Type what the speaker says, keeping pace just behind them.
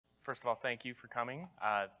first of all, thank you for coming.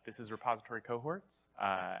 This is Repository Cohorts,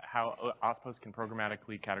 how OSPOs can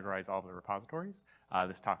programmatically categorize all of the repositories.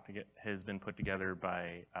 This talk has been put together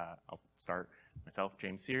by, I'll start myself,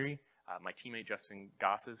 James Siri, my teammate Justin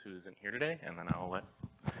Gosses, who isn't here today, and then I'll let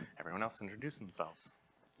everyone else introduce themselves.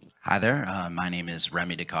 Hi there, my name is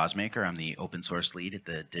Remy DeCausemaker. I'm the open source lead at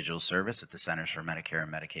the digital service at the Centers for Medicare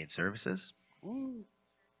and Medicaid Services. Ooh.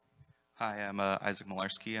 Hi, I'm Isaac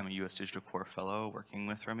Milarsky. I'm a U.S. Digital Core Fellow working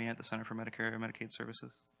with Remy at the Center for Medicare and Medicaid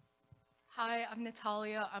Services. Hi, I'm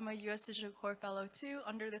Natalia. I'm a U.S. Digital Core Fellow too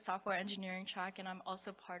under the software engineering track, and I'm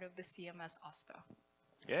also part of the CMS OSPO.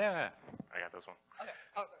 Yeah, I got this one.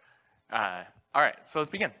 Okay. All right, so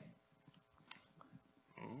let's begin.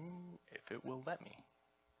 If it will let me.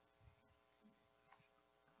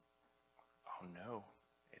 Oh no,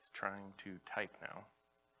 it's trying to type now.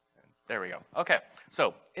 There we go. Okay,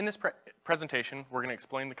 so in this presentation, we're going to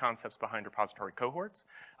explain the concepts behind repository cohorts,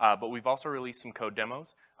 but we've also released some code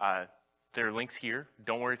demos. There are links here.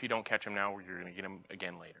 Don't worry if you don't catch them now, you're going to get them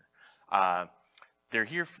again later. They're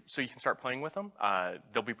here so you can start playing with them.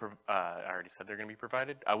 They'll be, I already said they're going to be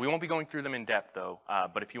provided. We won't be going through them in depth though,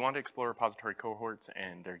 but if you want to explore repository cohorts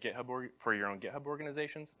and their GitHub for your own GitHub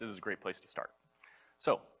organizations, this is a great place to start.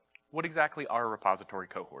 So, what exactly are repository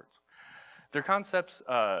cohorts? They're concepts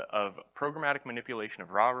of programmatic manipulation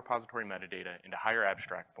of raw repository metadata into higher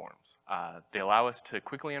abstract forms. They allow us to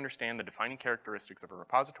quickly understand the defining characteristics of a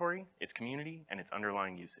repository, its community, and its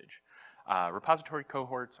underlying usage. Repository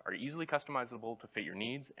cohorts are easily customizable to fit your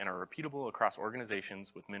needs and are repeatable across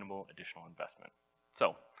organizations with minimal additional investment.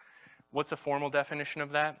 So, what's a formal definition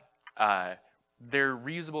of that? They're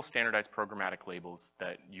reusable standardized programmatic labels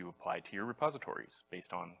that you apply to your repositories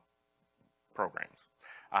based on programs.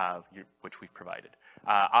 Which we've provided.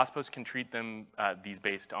 OSPOs can treat them, these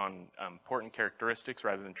based on important characteristics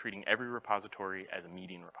rather than treating every repository as a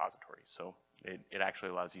median repository. So it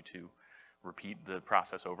actually allows you to repeat the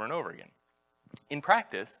process over and over again. In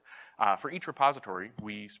practice, for each repository,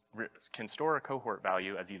 we can store a cohort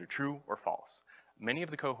value as either true or false. Many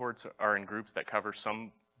of the cohorts are in groups that cover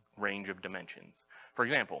some range of dimensions. For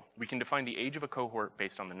example, we can define the age of a cohort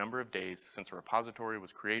based on the number of days since a repository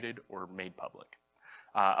was created or made public.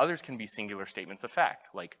 Others can be singular statements of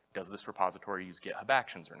fact, like, does this repository use GitHub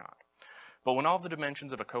Actions or not? But when all the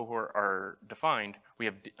dimensions of a cohort are defined, we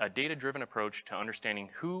have a data-driven approach to understanding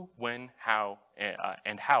who, when, how,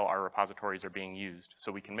 and how our repositories are being used,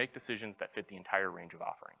 so we can make decisions that fit the entire range of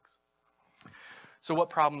offerings. So what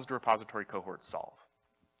problems do repository cohorts solve?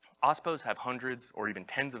 OSPOs have hundreds or even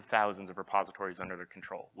tens of thousands of repositories under their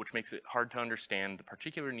control, which makes it hard to understand the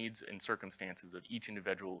particular needs and circumstances of each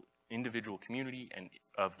individual community and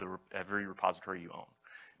of every repository you own.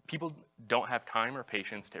 People don't have time or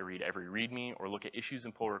patience to read every README or look at issues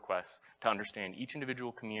and pull requests to understand each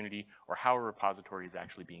individual community or how a repository is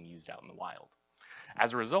actually being used out in the wild.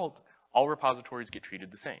 As a result, all repositories get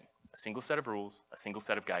treated the same: a single set of rules, a single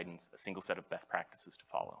set of guidance, a single set of best practices to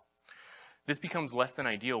follow. This becomes less than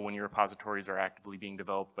ideal when your repositories are actively being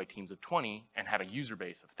developed by teams of 20 and have a user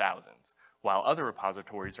base of thousands, while other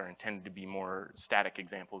repositories are intended to be more static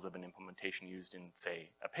examples of an implementation used in, say,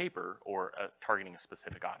 a paper or targeting a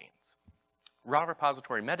specific audience. Raw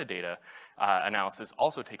repository metadata analysis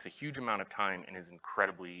also takes a huge amount of time and is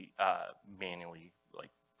incredibly manually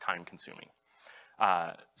time-consuming.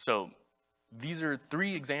 So these are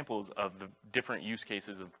 3 examples of the different use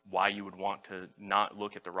cases of why you would want to not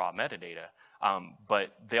look at the raw metadata,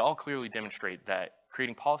 but they all clearly demonstrate that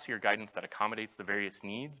creating policy or guidance that accommodates the various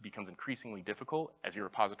needs becomes increasingly difficult as your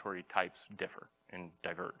repository types differ and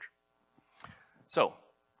diverge. So,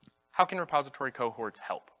 how can repository cohorts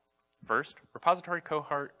help? First,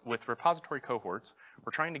 with repository cohorts,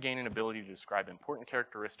 we're trying to gain an ability to describe important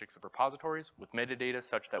characteristics of repositories with metadata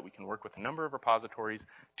such that we can work with a number of repositories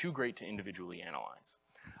too great to individually analyze.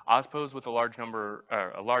 OSPOs with a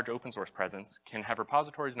large open source presence can have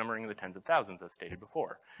repositories numbering in the tens of thousands, as stated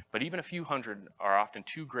before, but even a few hundred are often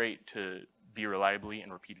too great to be reliably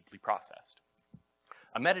and repeatedly processed.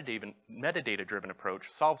 A metadata-driven approach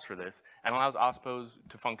solves for this and allows OSPOs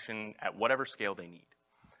to function at whatever scale they need.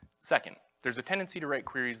 Second, there's a tendency to write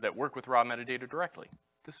queries that work with raw metadata directly.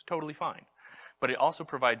 This is totally fine. But it also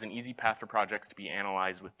provides an easy path for projects to be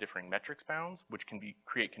analyzed with differing metrics bounds, which can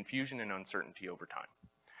create confusion and uncertainty over time.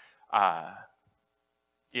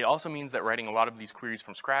 It also means that writing a lot of these queries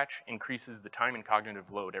from scratch increases the time and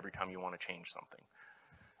cognitive load every time you want to change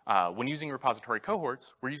something. When using repository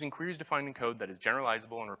cohorts, we're using queries defined in code that is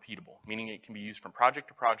generalizable and repeatable, meaning it can be used from project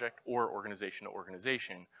to project or organization to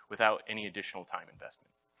organization without any additional time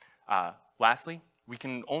investment. Lastly, we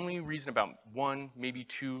can only reason about one, maybe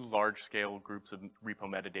two large-scale groups of repo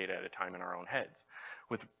metadata at a time in our own heads.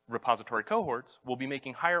 With repository cohorts, we'll be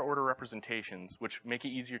making higher-order representations, which make it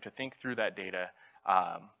easier to think through that data,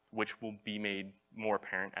 which will be made more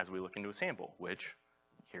apparent as we look into a sample, which,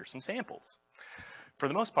 here's some samples. For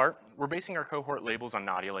the most part, we're basing our cohort labels on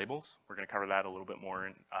Natalia labels. We're going to cover that a little bit more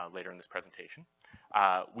later in this presentation.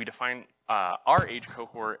 We define our age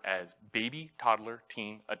cohort as baby, toddler,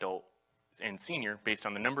 teen, adult, and senior based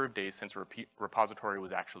on the number of days since a repository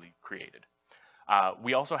was actually created.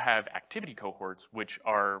 We also have activity cohorts, which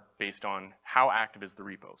are based on how active is the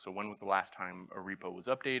repo. So when was the last time a repo was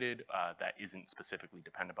updated? That isn't specifically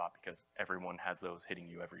dependable because everyone has those hitting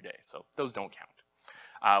you every day. So those don't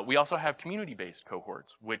count. We also have community-based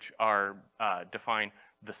cohorts, which are define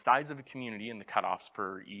the size of a community and the cutoffs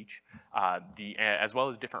for each, as well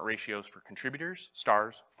as different ratios for contributors,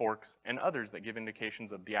 stars, forks, and others that give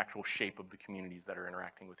indications of the actual shape of the communities that are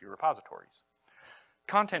interacting with your repositories.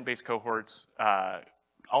 Content-based cohorts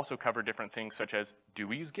also cover different things such as, do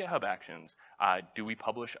we use GitHub Actions? Do we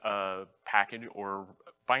publish a package or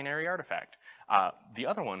binary artifact? The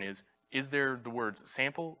other one is there the words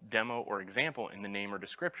sample, demo, or example in the name or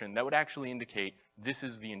description that would actually indicate this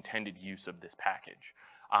is the intended use of this package?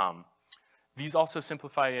 These also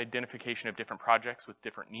simplify identification of different projects with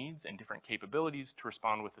different needs and different capabilities to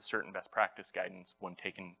respond with a certain best practice guidance when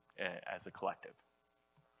taken as a collective.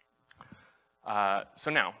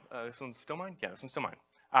 So now, this one's still mine? Yeah, this one's still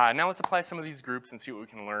mine. Now let's apply some of these groups and see what we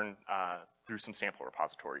can learn through some sample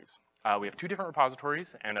repositories. We have two different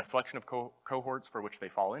repositories and a selection of cohorts for which they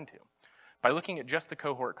fall into. By looking at just the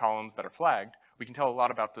cohort columns that are flagged, we can tell a lot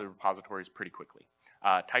about the repositories pretty quickly.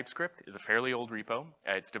 TypeScript is a fairly old repo.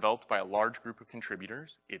 It's developed by a large group of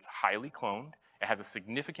contributors. It's highly cloned. It has a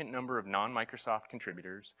significant number of non-Microsoft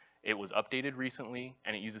contributors. It was updated recently,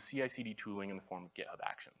 and it uses CI/CD tooling in the form of GitHub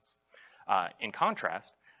Actions. In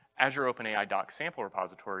contrast, Azure OpenAI Docs sample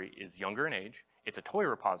repository is younger in age. It's a toy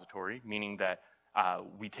repository, meaning that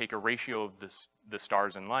we take a ratio of the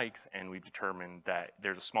stars and likes, and we've determined that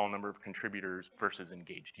there's a small number of contributors versus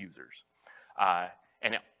engaged users.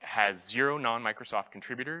 And it has 0 non-Microsoft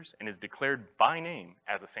contributors and is declared by name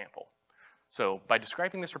as a sample. So by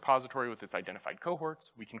describing this repository with its identified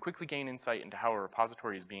cohorts, we can quickly gain insight into how a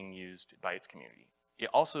repository is being used by its community. It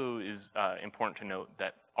also is important to note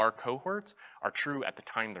that our cohorts are true at the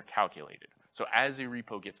time they're calculated. So as a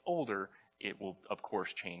repo gets older, it will, of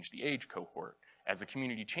course, change the age cohort. As the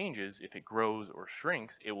community changes, if it grows or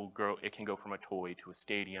shrinks, it can go from a toy to a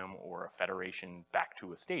stadium or a federation back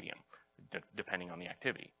to a stadium, depending on the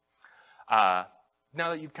activity. Now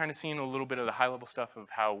that you've kind of seen a little bit of the high-level stuff of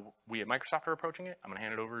how we at Microsoft are approaching it, I'm going to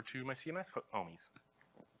hand it over to my CMS homies.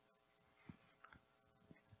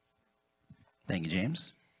 Thank you,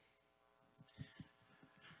 James.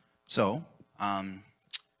 So,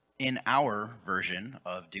 in our version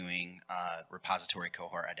of doing repository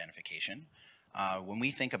cohort identification, when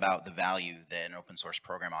we think about the value that an open source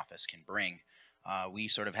program office can bring, we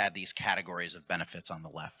sort of have these categories of benefits on the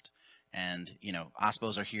left. And, you know,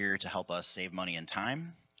 OSPOs are here to help us save money and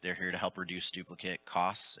time. They're here to help reduce duplicate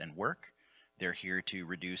costs and work. They're here to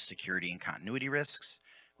reduce security and continuity risks.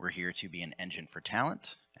 We're here to be an engine for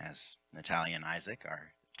talent, as Natalia and Isaac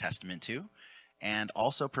are testament to, and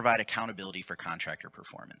also provide accountability for contractor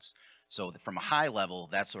performance. So from a high level,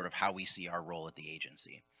 that's sort of how we see our role at the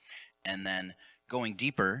agency. And then going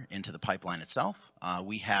deeper into the pipeline itself,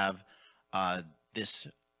 we have this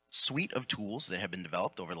suite of tools that have been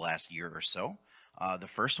developed over the last year or so. The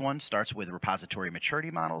first one starts with repository maturity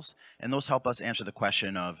models, and those help us answer the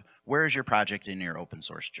question of where is your project in your open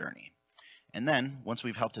source journey? And then once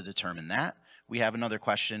we've helped to determine that, we have another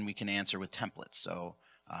question we can answer with templates. So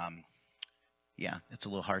yeah, it's a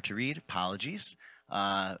little hard to read, apologies.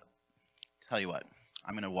 Tell you what,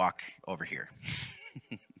 I'm gonna walk over here.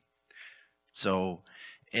 So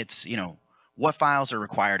it's, you know, what files are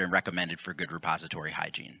required and recommended for good repository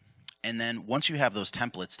hygiene. And then once you have those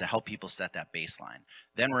templates to help people set that baseline,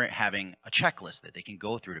 then we're having a checklist that they can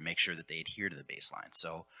go through to make sure that they adhere to the baseline.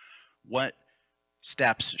 So what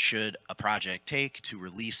steps should a project take to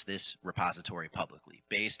release this repository publicly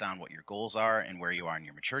based on what your goals are and where you are in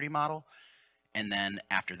your maturity model? And then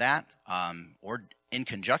after that, or in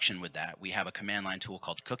conjunction with that, we have a command line tool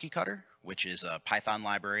called Cookie Cutter, which is a Python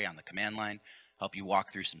library on the command line, help you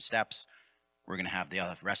walk through some steps. We're going to have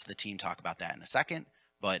the rest of the team talk about that in a second,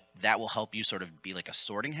 but that will help you sort of be like a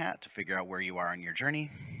sorting hat to figure out where you are in your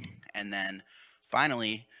journey. And then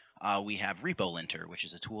finally, we have Repo Linter, which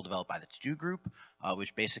is a tool developed by the To-Do group,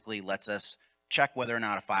 which basically lets us check whether or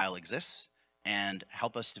not a file exists and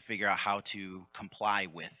help us to figure out how to comply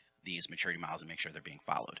with these maturity models and make sure they're being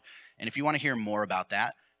followed. And if you want to hear more about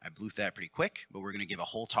that, I blew through that pretty quick, but we're going to give a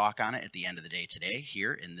whole talk on it at the end of the day today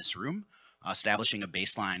here in this room, establishing a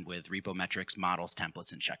baseline with repo metrics, models,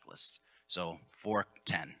 templates, and checklists. So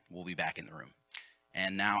 4:10, we'll be back in the room.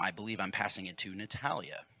 And now I believe I'm passing it to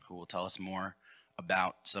Natalia, who will tell us more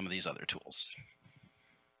about some of these other tools.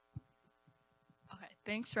 Okay,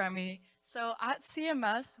 thanks, Remy. So at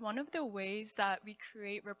CMS, one of the ways that we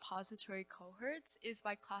create repository cohorts is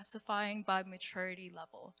by classifying by maturity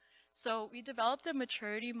level. So we developed a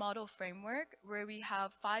maturity model framework where we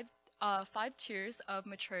have five tiers of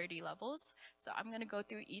maturity levels. So I'm going to go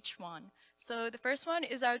through each one. So the first one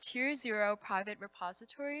is our tier 0 private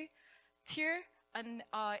repository tier. And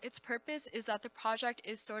its purpose is that the project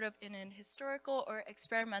is sort of in an historical or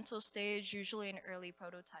experimental stage, usually an early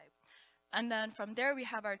prototype. And then from there, we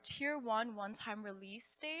have our tier 1 one-time release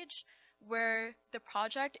stage, where the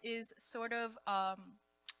project is sort of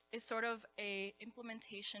a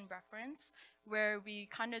implementation reference, where we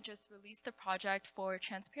kind of just release the project for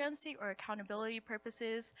transparency or accountability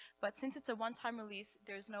purposes. But since it's a one-time release,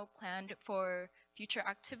 there's no plan for future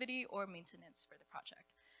activity or maintenance for the project.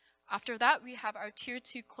 After that, we have our tier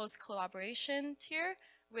 2 close collaboration tier,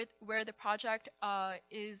 where the project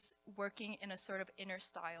is working in a sort of inner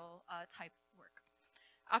style type work.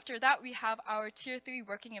 After that, we have our tier 3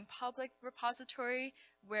 working in public repository,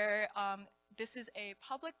 where this is a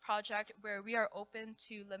public project where we are open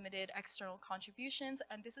to limited external contributions,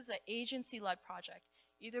 and this is an agency-led project,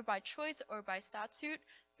 either by choice or by statute,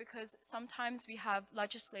 because sometimes we have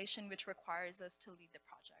legislation which requires us to lead the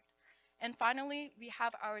project. And finally, we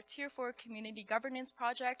have our tier 4 community governance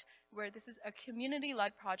project, where this is a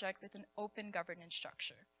community-led project with an open governance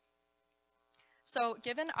structure. So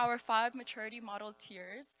given our 5 maturity model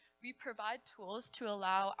tiers, we provide tools to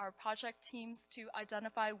allow our project teams to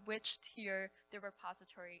identify which tier the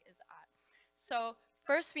repository is at. So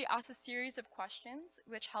first, we ask a series of questions,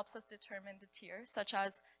 which helps us determine the tier, such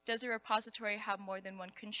as, does your repository have more than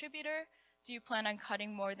one contributor? Do you plan on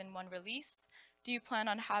cutting more than one release? Do you plan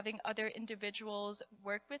on having other individuals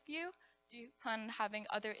work with you? Do you plan on having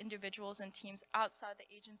other individuals and teams outside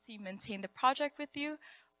the agency maintain the project with you?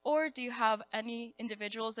 Or do you have any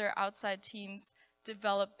individuals or outside teams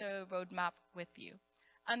develop the roadmap with you?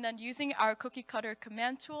 And then using our cookie cutter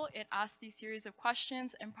command tool, it asks these series of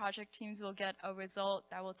questions, and project teams will get a result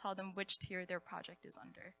that will tell them which tier their project is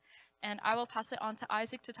under. And I will pass it on to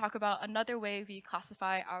Isaac to talk about another way we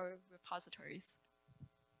classify our repositories.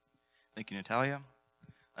 Thank you, Natalia.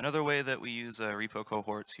 Another way that we use repo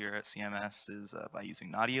cohorts here at CMS is by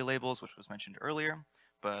using Natalia labels, which was mentioned earlier,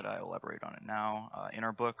 but I will elaborate on it now. In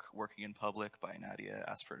our book, Working in Public by Nadia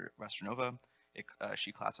Astranova,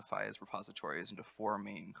 she classifies repositories into 4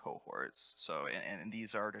 main cohorts. So, and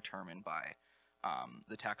these are determined by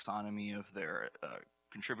the taxonomy of their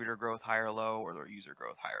contributor growth high or low, or their user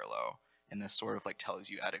growth high or low. And this sort of like tells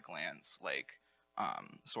you at a glance, like,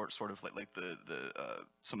 sort of like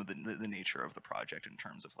some of the nature of the project in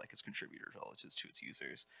terms of like its contributors relative to its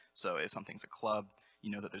users. So if something's a club,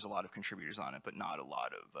 you know that there's a lot of contributors on it, but not a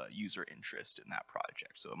lot of user interest in that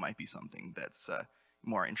project. So it might be something that's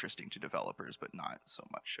more interesting to developers, but not so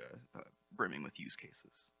much brimming with use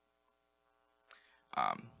cases.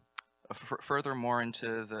 Furthermore,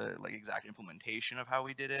 into the exact implementation of how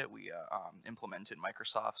we did it, we implemented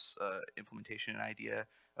Microsoft's implementation idea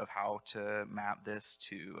of how to map this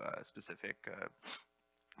to a specific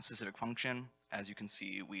function. As you can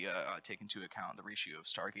see, we take into account the ratio of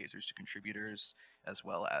stargazers to contributors, as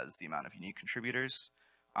well as the amount of unique contributors.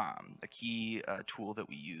 A key tool that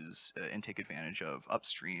we use and take advantage of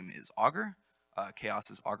upstream is Augur.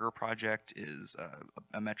 Chaos's Augur project is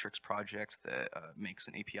a metrics project that makes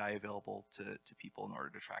an API available to people in order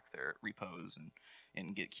to track their repos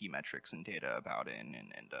and get key metrics and data about it.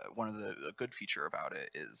 And one of the good feature about it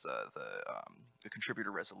is the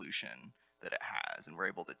contributor resolution that it has, and we're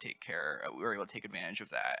able to take advantage of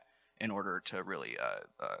that in order to really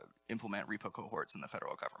implement repo cohorts in the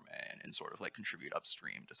federal government and sort of like contribute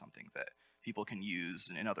upstream to something that people can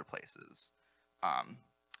use in other places.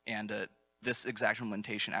 This exact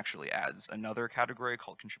implementation actually adds another category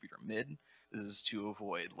called contributor mid. This is to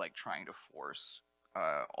avoid like trying to force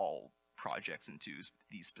all projects into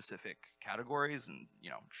these specific categories, and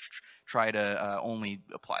try to only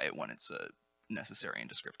apply it when it's necessary and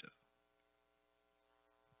descriptive.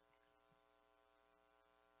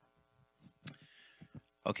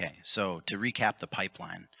 Okay, so to recap the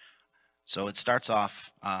pipeline. So it starts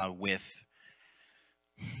off with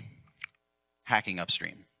hacking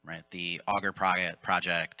upstream. right? The Augur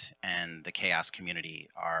project and the Chaos community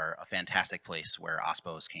are a fantastic place where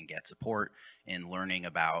OSPOs can get support in learning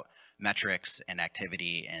about metrics and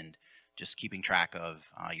activity and just keeping track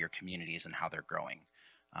of your communities and how they're growing.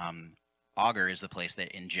 Augur is the place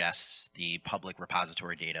that ingests the public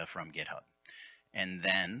repository data from GitHub. And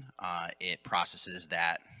then it processes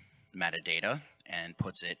that metadata and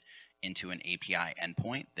puts it into an API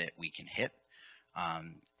endpoint that we can hit.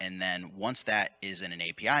 And then once that is in an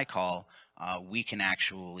API call, we can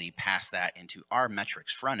actually pass that into our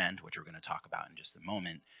metrics front end, which we're going to talk about in just a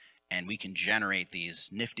moment. And we can generate these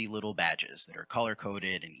nifty little badges that are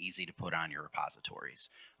color-coded and easy to put on your repositories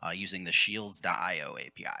using the shields.io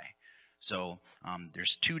API. So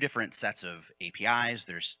there's 2 different sets of APIs.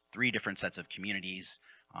 There's 3 different sets of communities.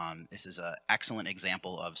 This is an excellent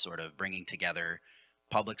example of sort of bringing together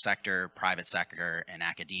public sector, private sector, and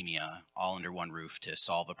academia all under one roof to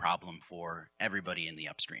solve a problem for everybody in the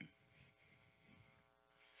upstream.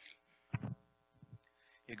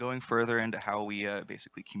 Yeah, going further into how we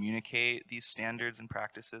basically communicate these standards and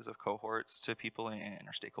practices of cohorts to people and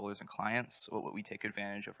our stakeholders and clients, what we take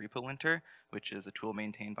advantage of RepoLinter, which is a tool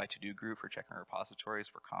maintained by To-Do Group for checking repositories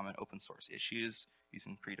for common open source issues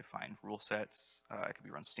using predefined rule sets. It can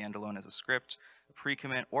be run standalone as a script,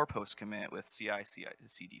 pre-commit or post-commit with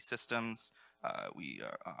CI/CD systems. We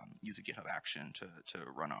use a GitHub action to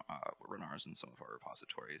run ours in some of our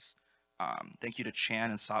repositories. Thank you to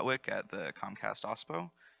Chan and Satwik at the Comcast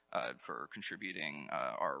OSPO for contributing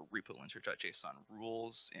our RepoLinter.json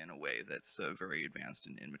rules in a way that's very advanced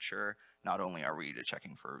and mature. Not only are we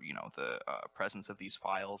checking for the presence of these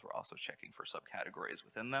files, we're also checking for subcategories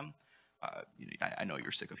within them. I know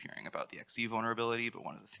you're sick of hearing about the XE vulnerability, but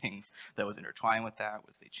one of the things that was intertwined with that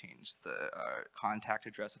was they changed the contact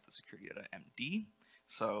address of the security.md.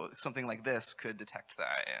 So something like this could detect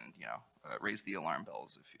that and raise the alarm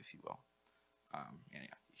bells, if you will. And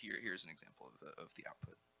yeah, here's an example of the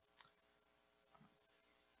output.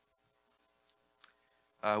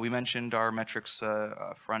 We mentioned our metrics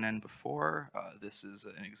front end before. This is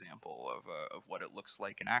an example of what it looks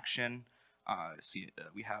like in action.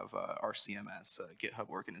 We have our CMS GitHub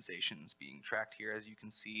organizations being tracked here, as you can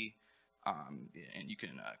see, and you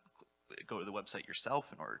can go to the website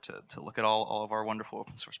yourself in order to look at all of our wonderful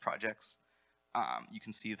open source projects. You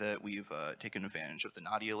can see that we've taken advantage of the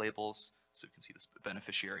Natalia labels. So you can see this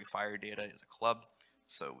beneficiary fire data is a club.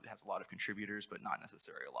 So it has a lot of contributors, but not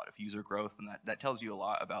necessarily a lot of user growth. And that tells you a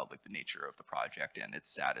lot about the nature of the project and its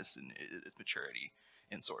status and its maturity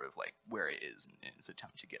and sort of where it is in its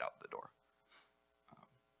attempt to get out the door.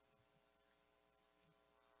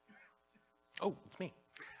 Oh, it's me.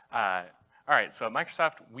 All right, so at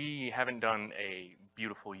Microsoft, we haven't done a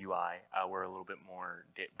beautiful UI. We're a little bit more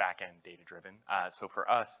back-end data-driven. So for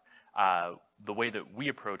us, the way that we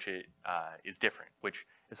approach it is different, which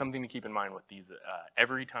is something to keep in mind with these.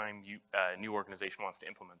 Every time a new organization wants to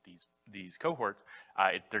implement these cohorts,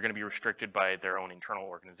 they're going to be restricted by their own internal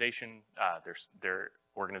organization, their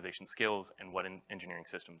organization skills, and what engineering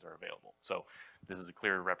systems are available. So this is a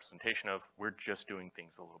clear representation of we're just doing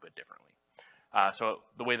things a little bit differently. So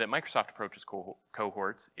the way that Microsoft approaches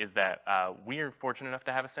cohorts is that we are fortunate enough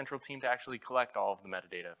to have a central team to actually collect all of the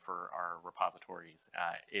metadata for our repositories.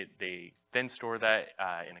 They then store that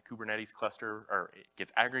in a Kubernetes cluster, or it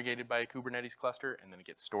gets aggregated by a Kubernetes cluster, and then it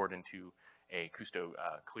gets stored into a Kusto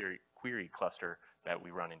query cluster that we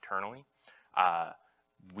run internally.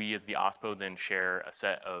 We as the OSPO then share a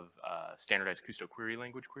set of standardized Kusto query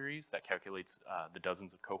language queries that calculates the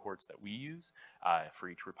dozens of cohorts that we use for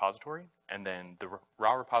each repository. And then the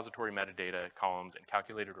raw repository metadata columns and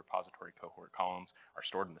calculated repository cohort columns are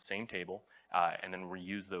stored in the same table. And then we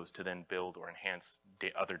use those to then build or enhance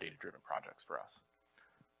other data-driven projects for us.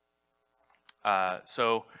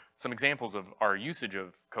 So some examples of our usage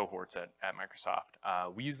of cohorts at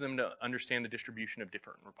Microsoft. We use them to understand the distribution of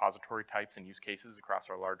different repository types and use cases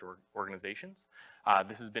across our large organizations.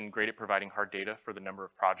 This has been great at providing hard data for the number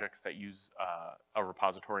of projects that use a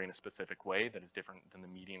repository in a specific way that is different than the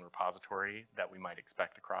median repository that we might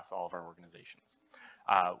expect across all of our organizations.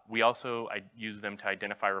 We also use them to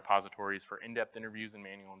identify repositories for in-depth interviews and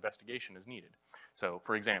manual investigation as needed. So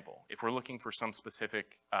for example, if we're looking for some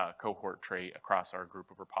specific cohort trait across our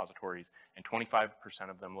group of repositories and 25%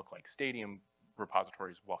 of them look like stadium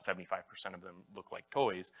repositories while 75% of them look like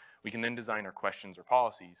toys, we can then design our questions or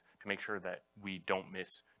policies to make sure that we don't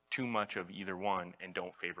miss too much of either one and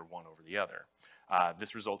don't favor one over the other.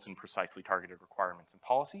 This results in precisely targeted requirements and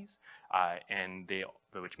policies,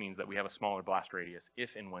 which means that we have a smaller blast radius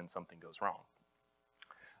if and when something goes wrong.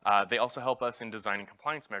 They also help us in designing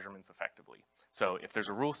compliance measurements effectively. So if there's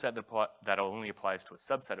a rule set that only applies to a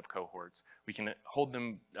subset of cohorts, we can hold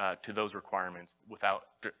them to those requirements without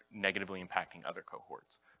negatively impacting other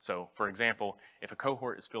cohorts. So for example, if a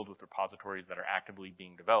cohort is filled with repositories that are actively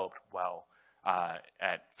being developed, while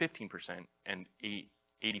at 15% and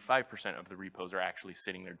 85% of the repos are actually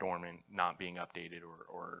sitting there dormant, not being updated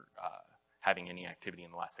or having any activity in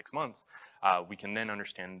the last 6 months, we can then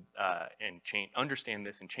understand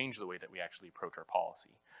this and change the way that we actually approach our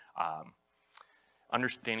policy.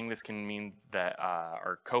 Understanding this can mean that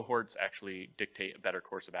our cohorts actually dictate a better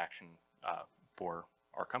course of action for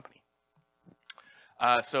our company.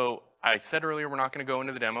 So I said earlier we're not going to go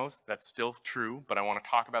into the demos. That's still true, but I want to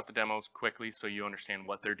talk about the demos quickly so you understand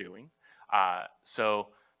what they're doing. So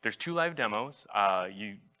there's 2 live demos.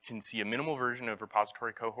 You can see a minimal version of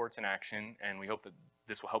repository cohorts in action, and we hope that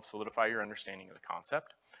this will help solidify your understanding of the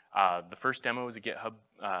concept. The first demo is a GitHub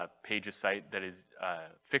pages site that is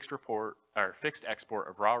fixed export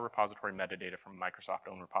of raw repository metadata from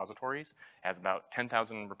Microsoft-owned repositories. It has about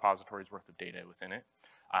 10,000 repositories worth of data within it.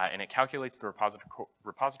 And it calculates the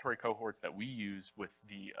repository cohorts that we use with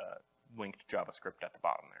the linked JavaScript at the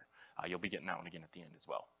bottom there. You'll be getting that one again at the end as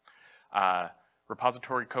well.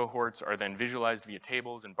 Repository cohorts are then visualized via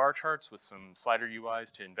tables and bar charts with some slider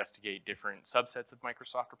UIs to investigate different subsets of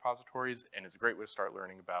Microsoft repositories, and is a great way to start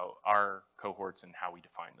learning about our cohorts and how we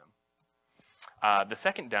define them. The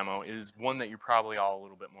second demo is one that you're probably all a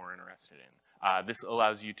little bit more interested in. This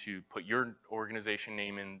allows you to put your organization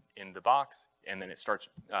name in the box, and then it starts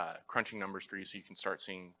crunching numbers for you so you can start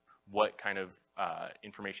seeing what kind of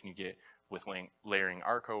information you get with layering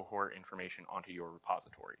our cohort information onto your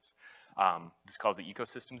repositories. This calls the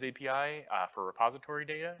Ecosystems API for repository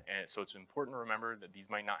data, and so it's important to remember that these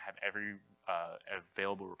might not have every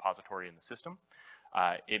available repository in the system.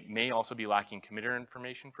 It may also be lacking committer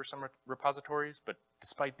information for some repositories, but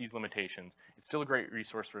despite these limitations, it's still a great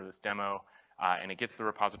resource for this demo, and it gets the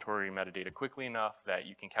repository metadata quickly enough that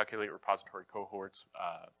you can calculate repository cohorts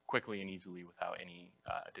quickly and easily without any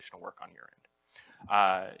additional work on your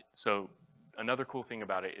end. So another cool thing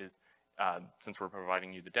about it is, since we're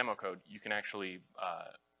providing you the demo code, you can actually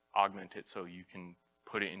augment it so you can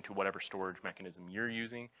put it into whatever storage mechanism you're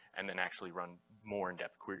using and then actually run more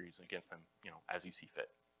in-depth queries against them, as you see fit.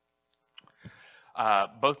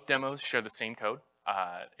 Both demos share the same code.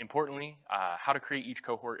 Importantly, how to create each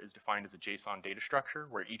cohort is defined as a JSON data structure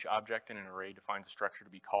where each object in an array defines a structure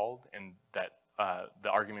to be called and that the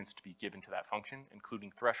arguments to be given to that function,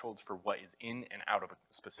 including thresholds for what is in and out of a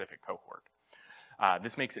specific cohort.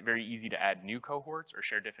 This makes it very easy to add new cohorts or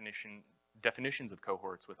share definitions of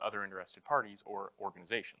cohorts with other interested parties or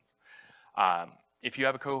organizations. If you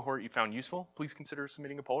have a cohort you found useful, please consider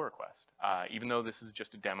submitting a pull request. Even though this is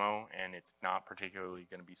just a demo and it's not particularly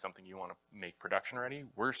going to be something you want to make production ready,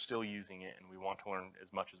 we're still using it and we want to learn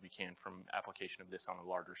as much as we can from application of this on a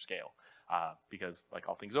larger scale. Because like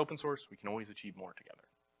all things open source, we can always achieve more together.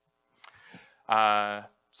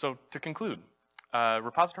 So to conclude,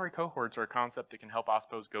 repository cohorts are a concept that can help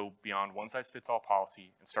OSPOs go beyond one-size-fits-all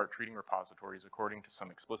policy and start treating repositories according to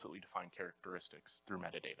some explicitly defined characteristics through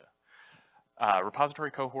metadata.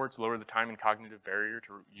 Repository cohorts lower the time and cognitive barrier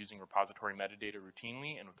to using repository metadata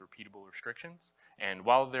routinely and with repeatable restrictions. And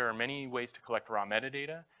while there are many ways to collect raw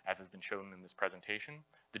metadata, as has been shown in this presentation,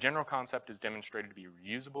 the general concept is demonstrated to be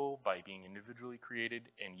reusable by being individually created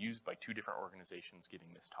and used by 2 different organizations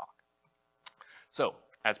giving this talk. So,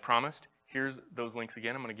 as promised, here's those links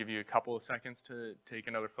again. I'm going to give you a couple of seconds to take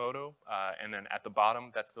another photo. And then at the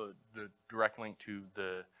bottom, that's the direct link to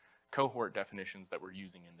the cohort definitions that we're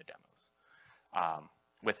using in the demos.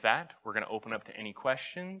 With that, we're going to open up to any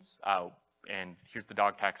questions. And here's the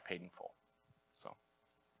dog tax paid in full. So,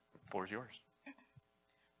 the floor is yours.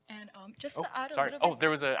 And just to add a sorry. little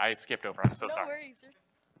bit. I skipped over. I'm so sorry. No worries.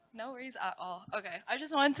 No worries at all. Okay, I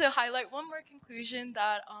just wanted to highlight one more conclusion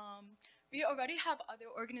that we already have other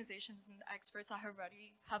organizations and experts that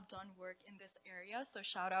already have done work in this area. So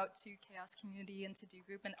shout out to Chaos Community and To Do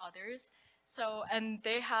Group and others. So, and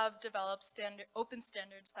they have developed open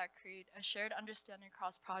standards that create a shared understanding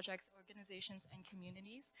across projects, organizations, and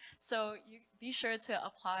communities. So you be sure to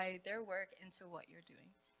apply their work into what you're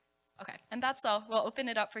doing. Okay, and that's all. We'll open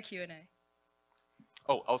it up for Q&A.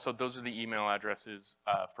 Oh, also, those are the email addresses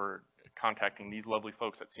for contacting these lovely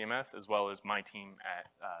folks at CMS, as well as my team at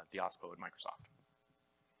the OSPO at Microsoft.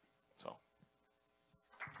 So.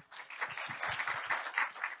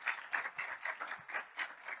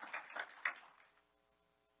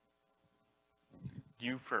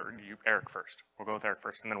 Eric first. We'll go with Eric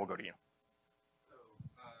first, and then we'll go to you. So,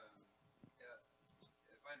 if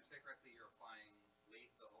I understand correctly, you're applying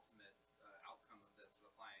the ultimate outcome of this is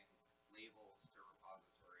applying labels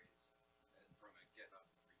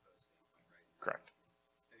Correct.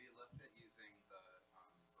 Have you looked at using the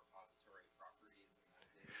repository properties and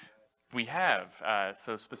metadata yet? We have.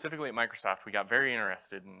 So specifically at Microsoft, we got very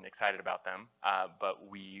interested and excited about them, but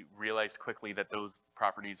we realized quickly that those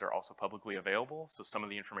properties are also publicly available, so some of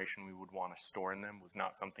the information we would want to store in them was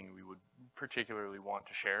not something we would particularly want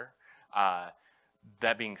to share.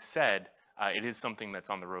 That being said, it is something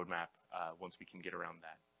that's on the roadmap once we can get around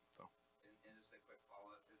that. So. And just a quick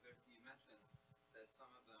follow-up, you mentioned that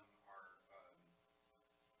some of them are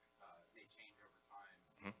may change over time,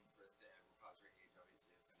 Mm-hmm. but the repository age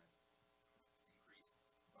obviously is going to increase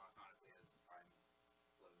monotonically as time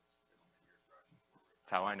flows in a linear direction forward.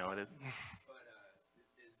 That's how I know it is. But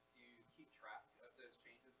do you keep track of those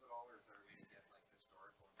changes at all, or is there a way to get like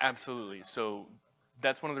historical? Absolutely. So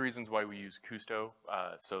that's one of the reasons why we use Custo.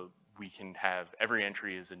 So we can have every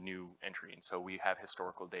entry is a new entry, and so we have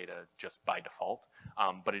historical data just by default.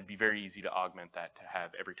 But it'd be very easy to augment that to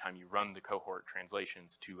have every time you run the cohort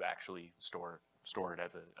translations to actually store it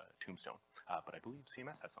as a tombstone. But I believe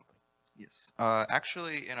CMS has something. Yes.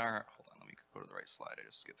 Actually, in our, hold on, let me go to the right slide. I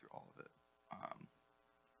just skip through all of it.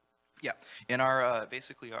 Yeah, in our,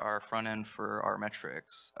 basically our front end for our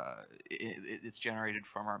metrics, it's generated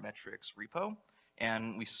from our metrics repo,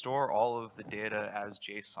 and we store all of the data as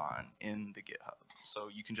JSON in the GitHub. So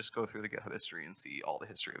you can just go through the GitHub history and see all the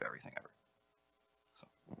history of everything ever. So.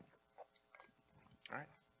 All right,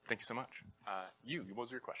 thank you so much. What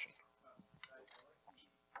was your question?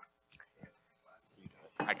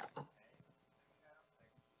 I got it.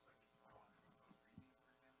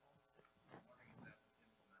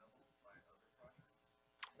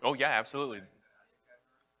 Oh yeah, absolutely.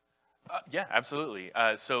 Yeah, absolutely.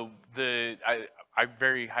 So I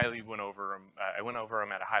very highly went over them. I went over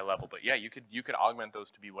them at a high level, but yeah, you could augment those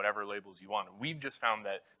to be whatever labels you want. We've just found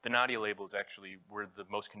that the Nadia labels actually were the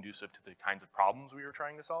most conducive to the kinds of problems we were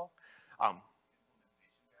trying to solve.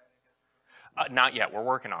 Not yet. We're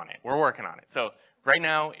working on it. So right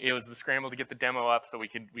now it was the scramble to get the demo up so we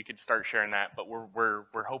could start sharing that, but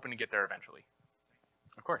we're hoping to get there eventually.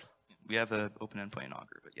 Of course. We have an open endpoint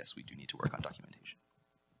augur, but yes, we do need to work on documentation.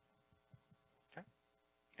 Okay.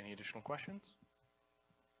 Any additional questions?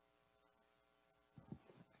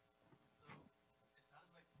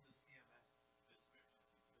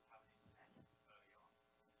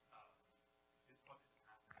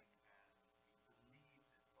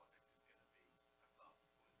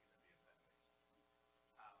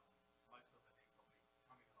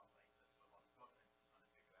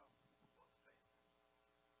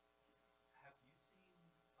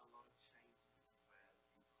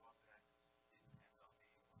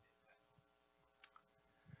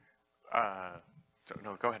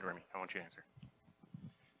 No, go ahead, Remy. I want you to answer.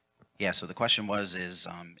 Yeah, so the question was,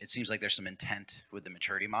 it seems like there's some intent with the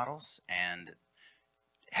maturity models, and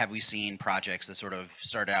have we seen projects that sort of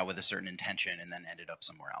started out with a certain intention and then ended up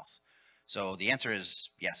somewhere else? So the answer is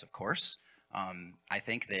yes, of course. I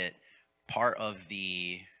think that part of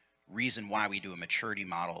the reason why we do a maturity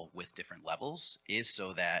model with different levels is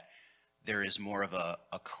so that there is more of a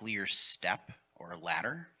clear step or a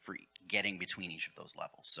ladder for getting between each of those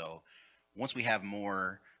levels. So once we have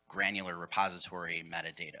more granular repository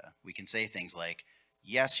metadata, we can say things like,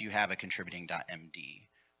 yes, you have a contributing.md,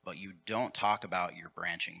 but you don't talk about your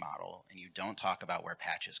branching model, and you don't talk about where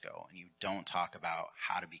patches go, and you don't talk about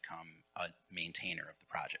how to become a maintainer of the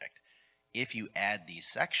project. If you add these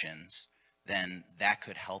sections, then that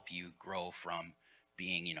could help you grow from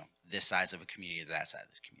being, this size of a community to that size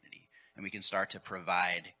of the community. And we can start to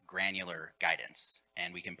provide granular guidance,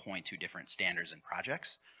 and we can point to different standards and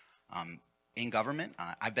projects. In government,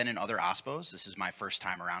 I've been in other OSPOs. This is my first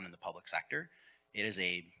time around in the public sector. It is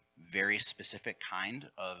a very specific kind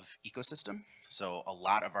of ecosystem. So a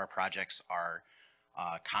lot of our projects are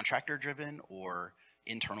contractor driven or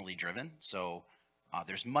internally driven. So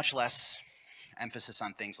there's much less emphasis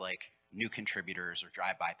on things like new contributors or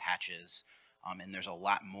drive-by patches. And there's a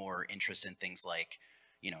lot more interest in things like,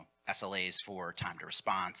 SLAs for time to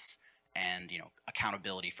response and,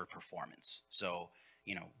 accountability for performance. So,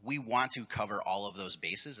 we want to cover all of those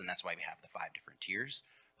bases, and that's why we have the 5 different tiers.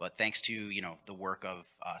 But thanks to, the work of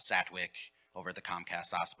Satwick over at the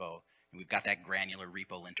Comcast OSPO, and we've got that granular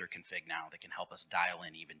repo linter config now that can help us dial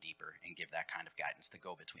in even deeper and give that kind of guidance to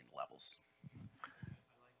go between the levels.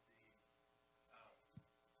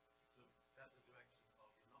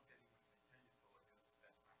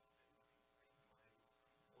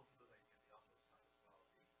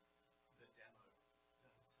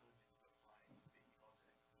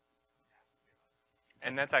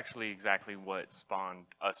 And that's actually exactly what spawned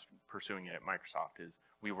us pursuing it at Microsoft. Is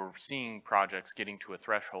we were seeing projects getting to a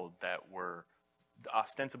threshold that were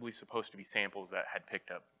ostensibly supposed to be samples that had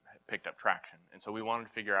picked up traction. And so we wanted to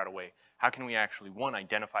figure out a way, how can we actually, one,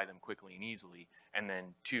 identify them quickly and easily, and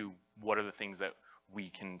then two, what are the things that we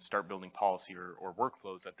can start building policy or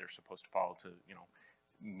workflows that they're supposed to follow to,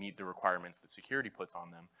 meet the requirements that security puts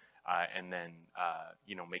on them, and then,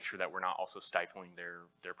 make sure that we're not also stifling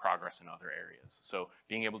their progress in other areas. So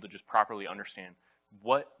being able to just properly understand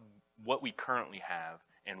what we currently have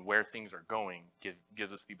and where things are going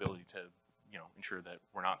gives us the ability to, ensure that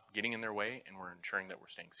we're not getting in their way and we're ensuring that we're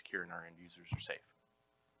staying secure and our end users are safe.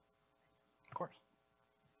 Of course.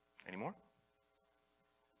 Any more?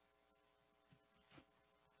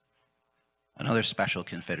 Another special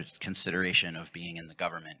consideration of being in the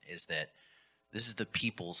government is that this is the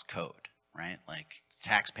people's code, right? Like, it's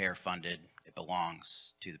taxpayer funded, it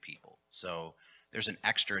belongs to the people. So there's an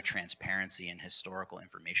extra transparency and historical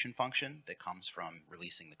information function that comes from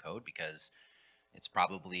releasing the code, because it's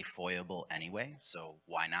probably FOIA-able anyway, so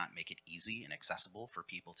why not make it easy and accessible for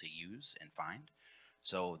people to use and find?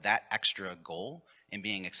 So that extra goal in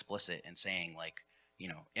being explicit and saying, like,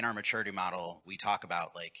 in our maturity model, we talk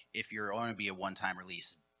about, like, if you're going to be a one-time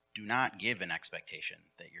release, do not give an expectation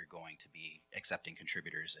that you're going to be accepting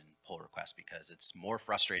contributors and pull requests, because it's more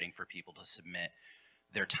frustrating for people to submit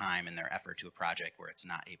their time and their effort to a project where it's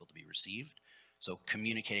not able to be received. So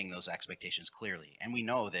communicating those expectations clearly. And we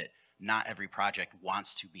know that not every project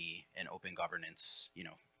wants to be an open governance,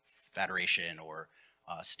 federation or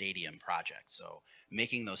stadium project. So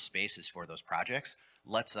making those spaces for those projects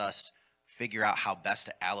lets us figure out how best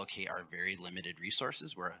to allocate our very limited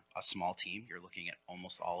resources. We're a small team. You're looking at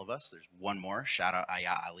almost all of us. There's one more, shout out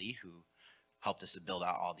Ayat Ali, who helped us to build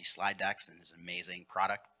out all these slide decks and is an amazing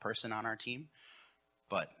product person on our team.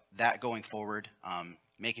 But that going forward,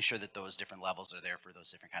 making sure that those different levels are there for those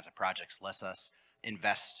different kinds of projects lets us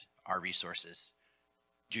invest our resources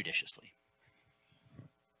judiciously.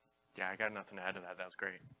 Yeah, I got nothing to add to that. That was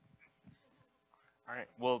great. All right.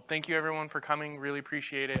 Well, thank you everyone for coming. Really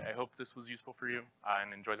appreciate it. I hope this was useful for you,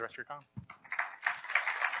 and enjoy the rest of your con.